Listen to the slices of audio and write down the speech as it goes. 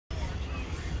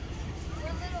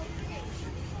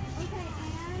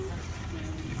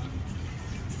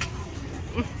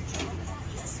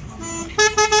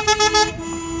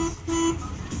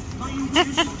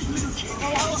Girl,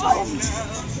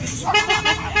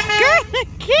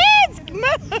 kids,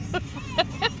 move!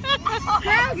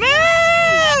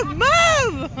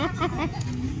 Move!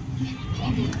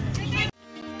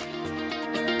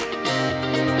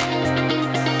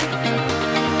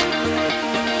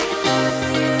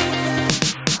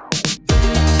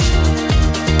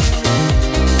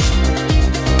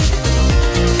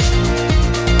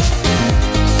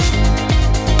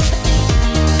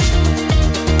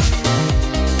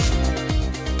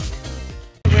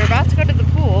 We're about to go to the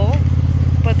pool,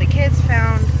 but the kids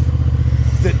found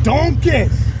the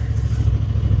donkeys.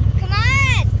 Come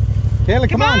on! Kayla,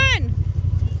 come on.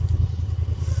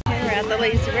 We're at the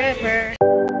lazy river.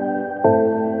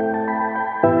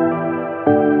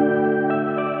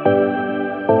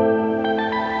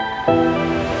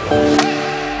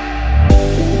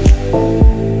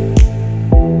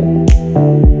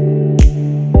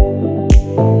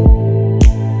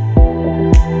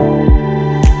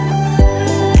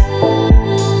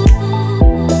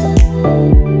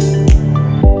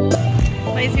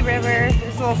 Lazy river.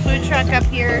 There's a little food truck up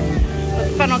here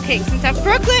with funnel cakes and stuff.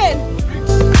 Brooklyn!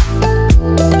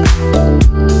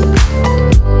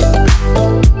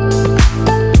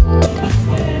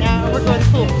 Now we're going to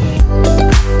the pool.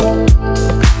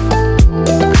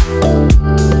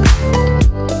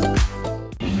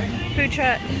 Food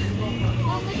truck.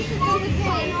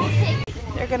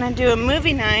 They're gonna do a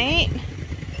movie night.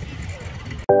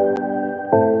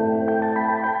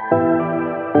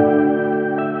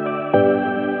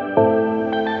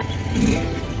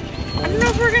 I don't know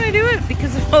if we're gonna do it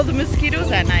because of all the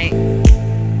mosquitoes at night.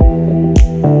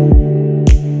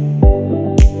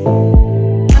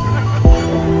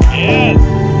 Yes.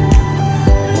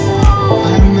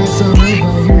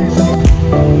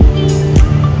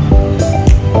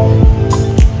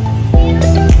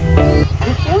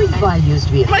 Used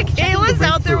to be Michaela's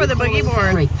out there with a boogie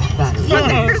board. But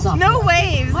there's no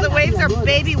waves. The waves are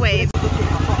baby waves.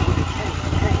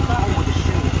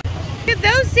 Look at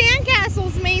those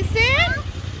sandcastles, Mason.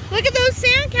 Look at those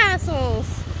sandcastles.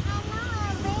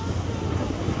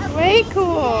 Way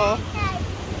cool.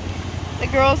 The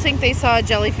girls think they saw a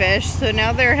jellyfish, so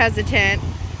now they're hesitant.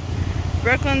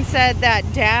 Brooklyn said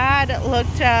that Dad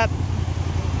looked up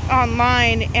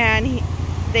online and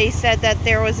they said that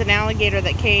there was an alligator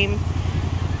that came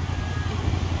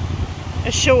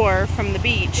ashore from the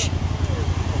beach.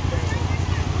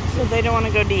 So they don't want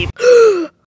to go deep.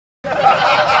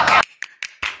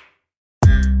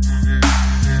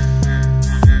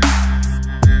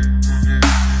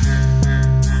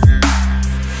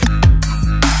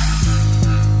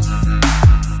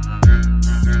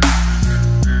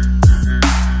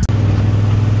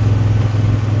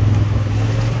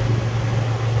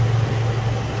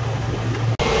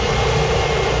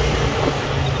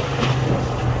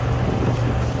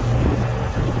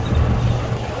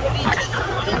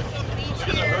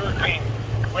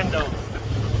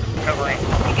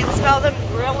 You can smell them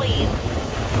grilling.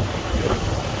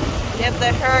 They have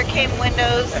the hurricane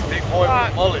windows. That big boy with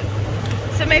a mullet.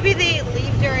 So maybe they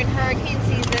leave during hurricane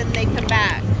season, they come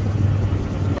back.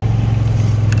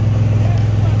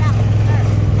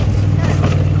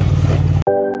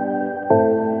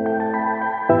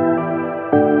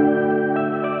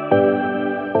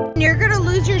 You're gonna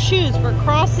lose your shoes. We're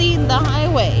crossing the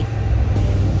highway.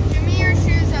 Give me your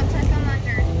shoes, I'll tuck them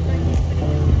under.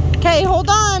 Okay, hold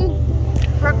on.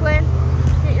 Brooklyn,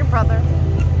 get your brother.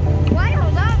 Why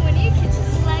hold on when you can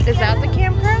just like Is that the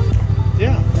campground?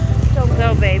 Yeah. Don't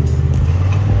go, babe.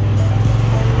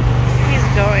 He's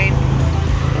going.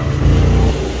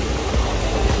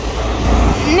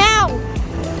 Now!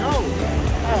 No.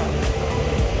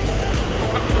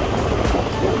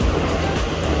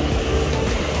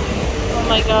 Oh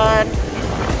my God.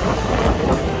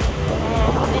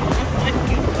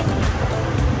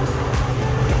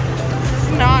 This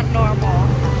is not normal.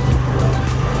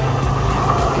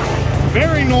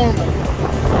 Very normal.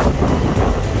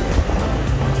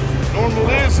 Normal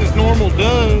is as normal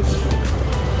does.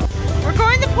 We're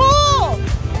going to the pool!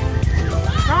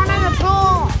 Going to the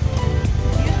pool!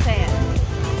 You say it.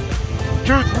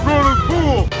 Church, we're going to the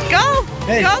pool. Go!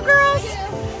 Hey. Go, girls!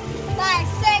 5,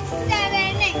 6,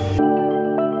 7, 8.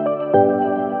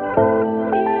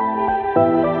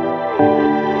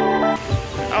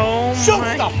 Oh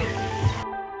my. Showstopper.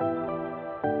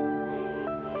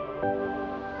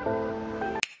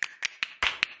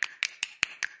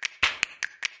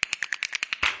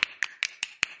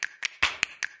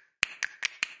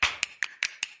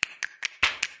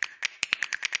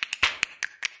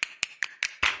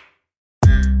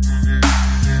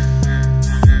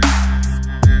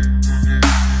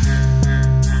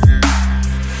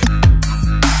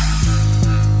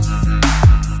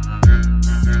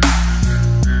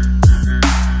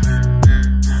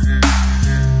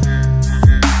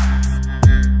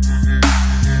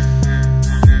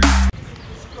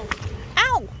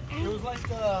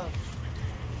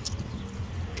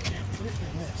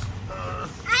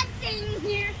 I'm sitting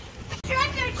here.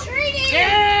 Trick or treating.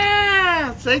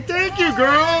 Yeah! Say thank you,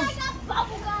 girls. I got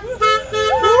bubble gum.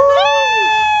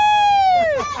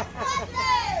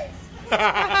 I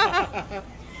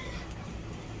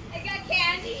got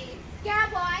candy. Yeah,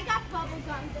 well, I got bubble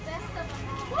gum. The best of them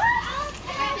all.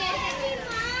 Thank you,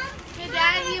 Mom. Good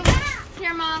dad, you.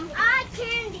 Here, Mom. Ah,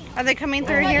 candy. Are they coming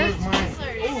through here?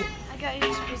 I got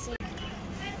you squeezing.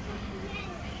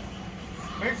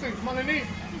 Mason, come on and eat.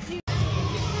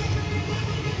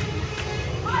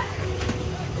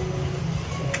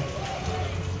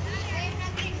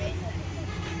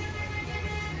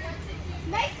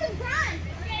 Mason, run.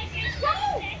 Go.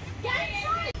 Get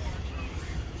inside.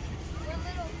 We're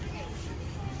little kids.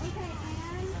 Okay,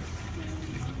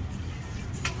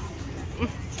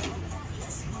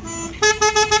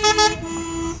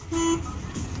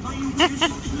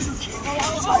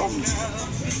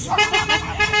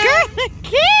 Girl,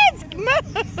 kids,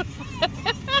 move!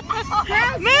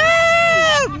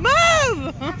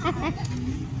 Move!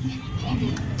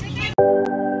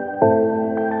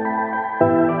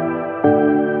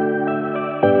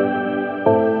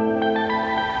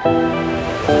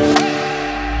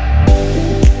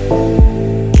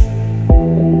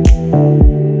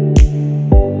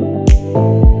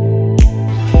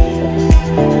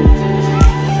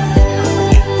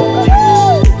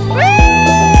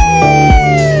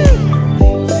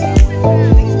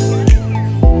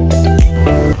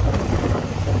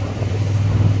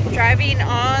 Driving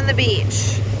on the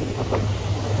beach.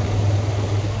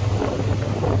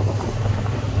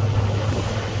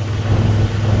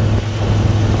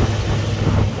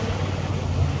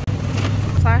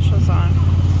 Flash was on.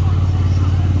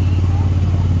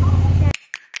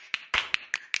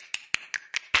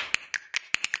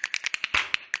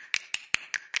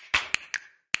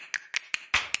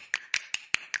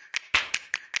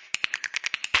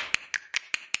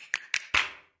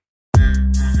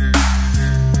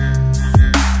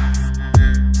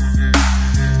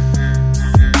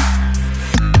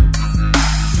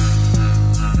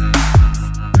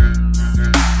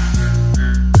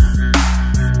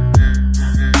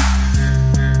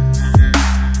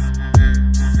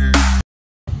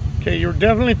 Okay, you're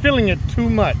definitely feeling it too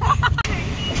much.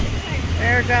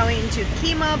 We're going to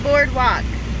Kima Boardwalk.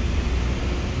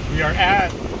 We are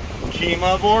at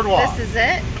Kima Boardwalk. This is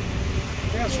it?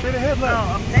 Yeah, straight ahead, look.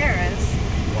 Oh, up there is.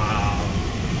 Wow.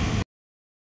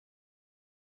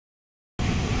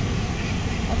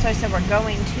 That's why I said we're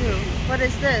going to. What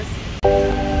is this?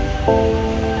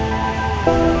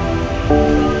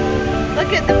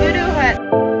 Look at the voodoo hut.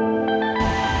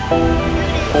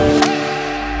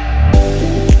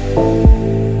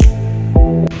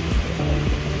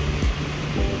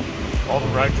 All the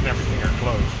rides and everything are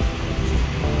closed.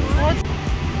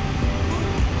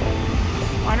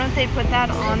 Why don't they put that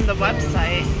on the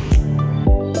website?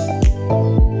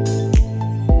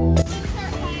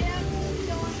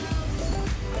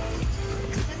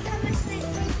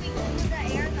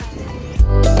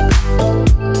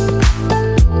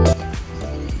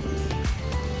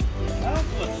 That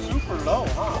looks super low,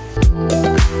 huh?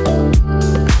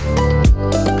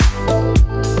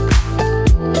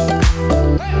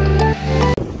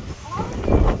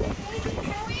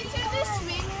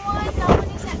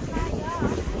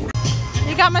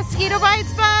 You got mosquito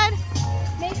bites, bud?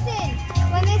 Mason,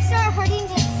 when they start hurting,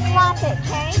 just slap it,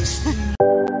 okay?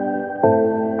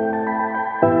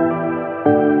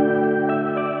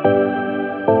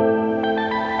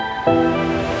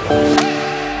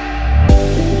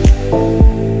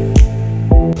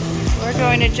 We're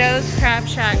going to Joe's Crab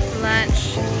Shack for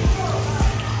lunch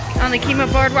on the Kima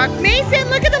Boardwalk. Mason,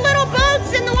 look at the little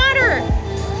boats in the water.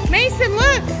 Mason,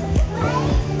 look.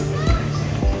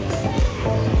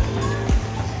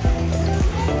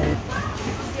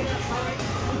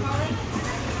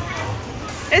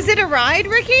 Is it a ride,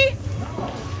 Ricky?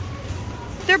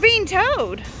 They're being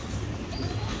towed.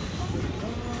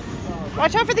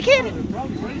 Watch out for the kid.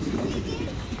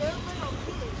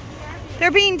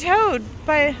 They're being towed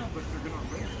by...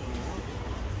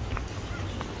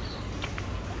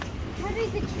 How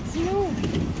did the kids move?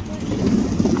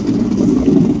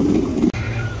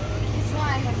 It's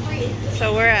why I'm afraid.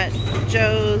 So we're at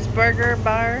Joe's Burger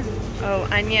Bar. Oh,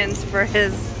 onions for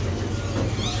his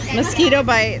mosquito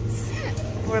bites.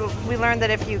 We learned that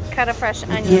if you cut a fresh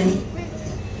onion,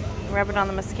 rub it on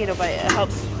the mosquito bite, it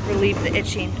helps relieve the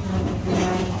itching.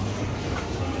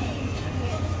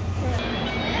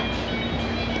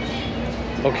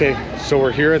 Okay, so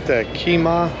we're here at the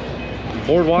Kima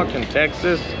Boardwalk in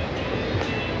Texas.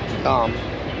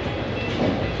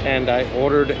 And I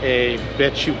ordered a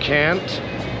Bet You Can't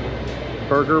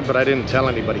burger, but I didn't tell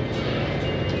anybody.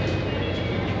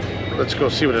 Let's go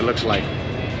see what it looks like.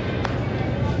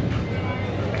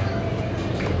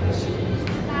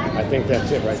 I think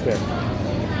that's it right there.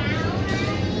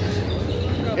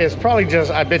 It's probably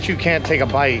just, I bet you can't take a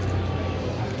bite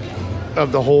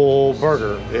of the whole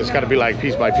burger. It's got to be like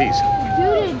piece by piece.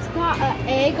 Dude, it's got an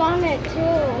egg on it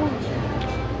too.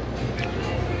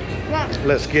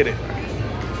 Let's get it.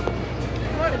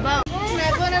 What about? Can I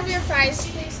have one of your fries,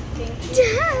 please? Thank you.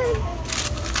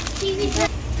 Dad.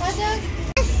 Hot dog?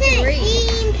 Three.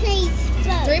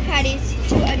 3 patties,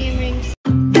 2 onion rings.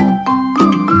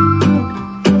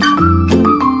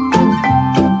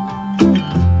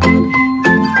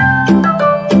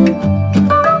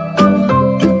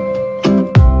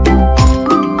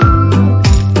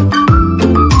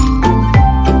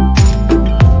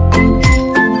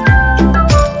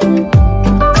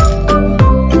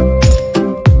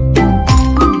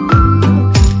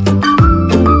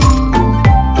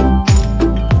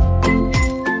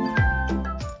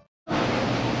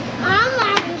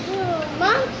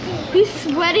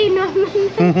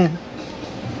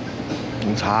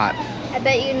 It's hot. I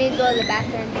bet you need to go to the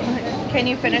bathroom. Can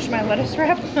you finish my lettuce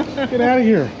wrap? Get out of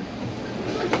here.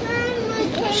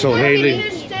 So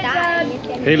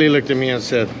Haley looked at me and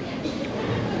said,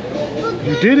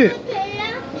 "You did it.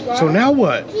 So now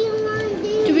what?"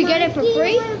 Do we get it for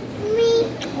free?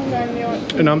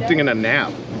 And I'm thinking a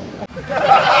nap.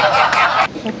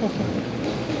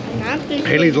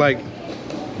 Haley's like,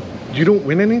 "You don't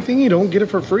win anything? You don't get it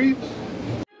for free?"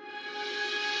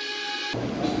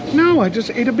 No, I just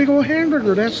ate a big old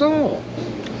hamburger, that's all.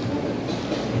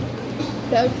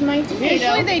 That's my tomato.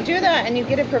 Usually they do that and you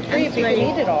get it for free if you can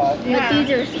eat it all. But these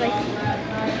are spicy.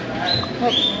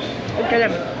 Okay.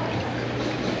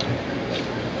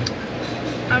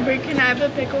 Aubrey, can I have a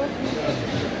pickle?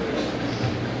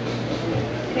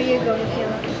 Here you go,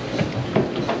 Michaela.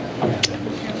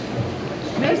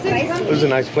 This is a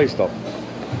nice place though.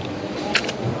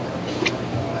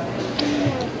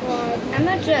 I'm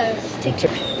not just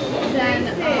taking. Then,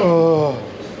 Oh,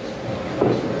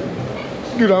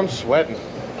 dude, I'm sweating.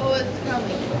 oh, it's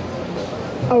coming.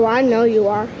 Oh, I know you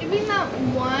are. Even that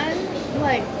one,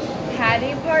 like,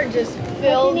 patty part just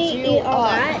filled you Eat all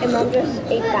up. that, and Mom just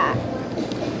ate that.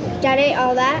 Dad ate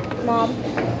all that, Mom.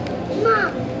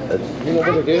 Mom. You know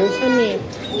what it is? And me.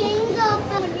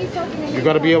 You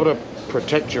got to be able to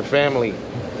protect your family.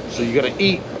 So you got to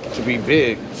eat to be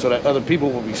big so that other people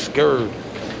will be scared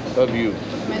of you.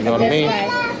 You know what I mean?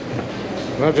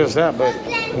 Not just that, but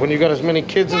when you got as many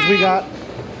kids as we got,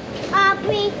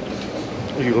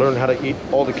 you learn how to eat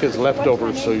all the kids'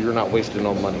 leftovers so you're not wasting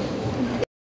no money.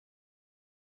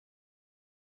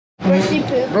 Where's she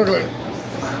poop? Brooklyn,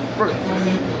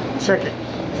 check it.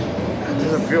 It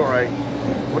doesn't feel right.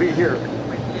 What do you hear?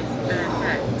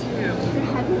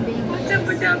 The meat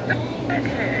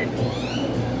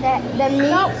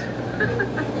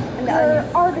and the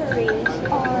arteries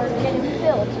are getting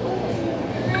filled.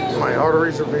 My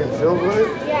arteries are being filled with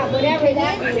it? Yeah, whatever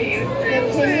that means. The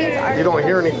kidneys are. You don't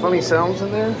hear any funny sounds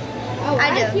in there? Oh,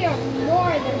 I hear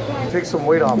more than one. Take some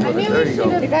weight off of it. There you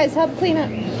go. You guys help clean up.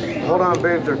 Hold on,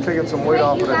 babe. They're taking some weight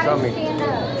off of the tummy.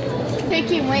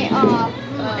 Taking weight off.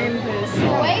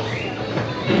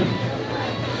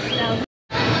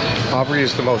 Aubrey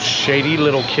is the most shady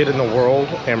little kid in the world,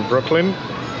 and Brooklyn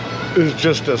is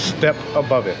just a step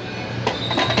above it.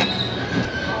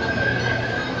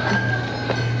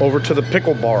 Over to the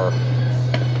pickle bar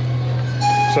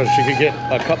so she could get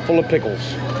a cup full of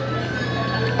pickles.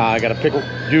 I got a pickle.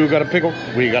 You got a pickle.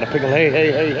 We got a pickle. Hey,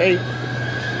 hey, hey, hey.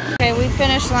 Okay, we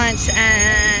finished lunch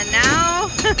and